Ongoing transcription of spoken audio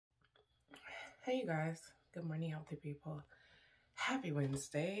Hey you guys, good morning healthy people. Happy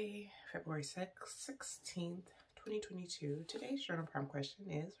Wednesday, February 16th, 2022. Today's journal prompt question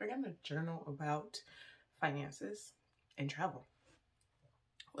is, we're going to journal about finances and travel.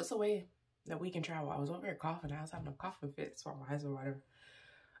 What's a way that we can travel? I was over here coughing. I was having a coughing fit, so my eyes or whatever.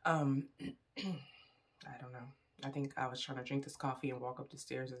 I don't know. I think I was trying to drink this coffee and walk up the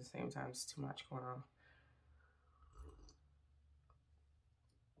stairs at the same time. It's too much going on.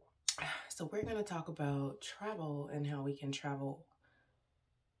 So we're going to talk about travel and how we can travel,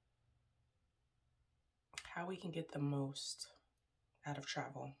 how we can get the most out of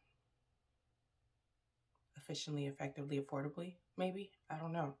travel. Efficiently, effectively, affordably, maybe? I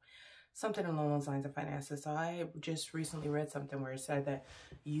don't know. Something along those lines of finances. So I just recently read something where it said that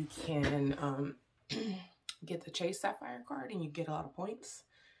you can get the Chase Sapphire card and you get a lot of points.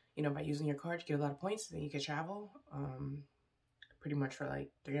 You know, by using your card, you get a lot of points, then you can travel. Pretty much for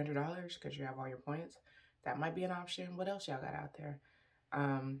like $300 because you have all your points. That might be an option. What else y'all got out there?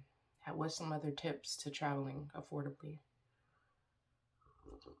 What's some other tips to traveling affordably?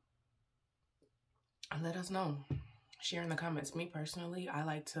 Let us know. Share in the comments. Me personally, I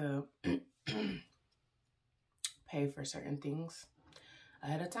like to pay for certain things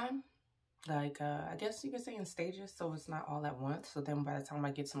ahead of time. Like, I guess you could say in stages, so it's not all at once. So then by the time I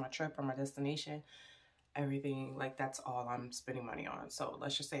get to my trip or my destination, everything, like, that's all I'm spending money on. So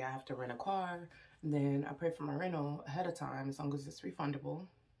let's just say I have to rent a car, then I pay for my rental ahead of time as long as it's refundable.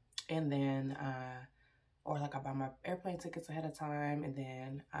 And then, or like I buy my airplane tickets ahead of time, and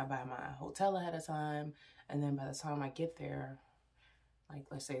then I buy my hotel ahead of time. And then by the time I get there, like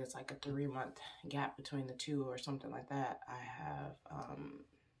let's say it's like a 3-month gap between the two or something like that,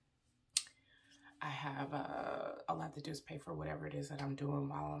 all I have to do is pay for whatever it is that I'm doing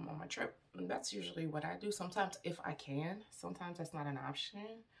while I'm on my trip. And that's usually what I do. Sometimes if I can, sometimes that's not an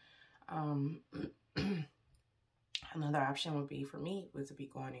option. Another option would be for me was to be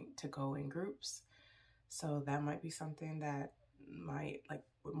go in groups. So that might be something that might, like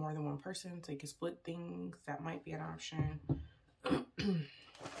with more than one person, so you can split things. That might be an option.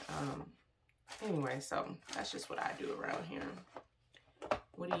 Anyway, so that's just what I do around here.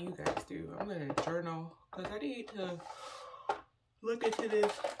 What do you guys do? I'm gonna journal because I need to look into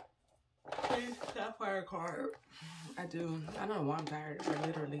this Sapphire card. I do. I don't know why I'm tired. I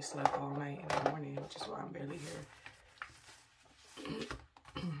literally slept all night in the morning, which is why I'm barely here.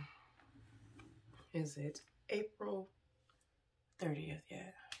 Is it April 30th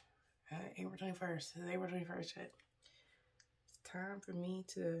yet? April 21st. Is April 21st yet? It's time for me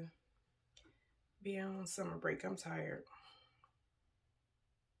to be on summer break. I'm tired.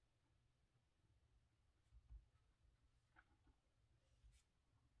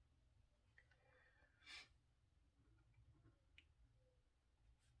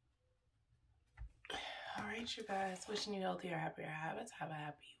 All right, you guys. Wishing you healthier, happier habits. Have a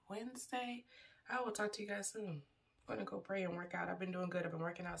happy Wednesday. I will talk to you guys soon. I'm gonna go pray and work out. I've been doing good. I've been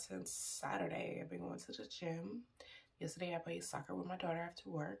working out since Saturday. I've been going to the gym. Yesterday I played soccer with my daughter after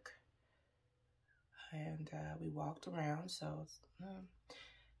work. And we walked around. So,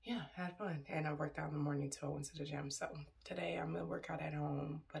 yeah, had fun. And I worked out in the morning too. I went to the gym. So today I'm gonna work out at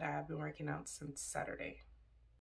home. But I've been working out since Saturday.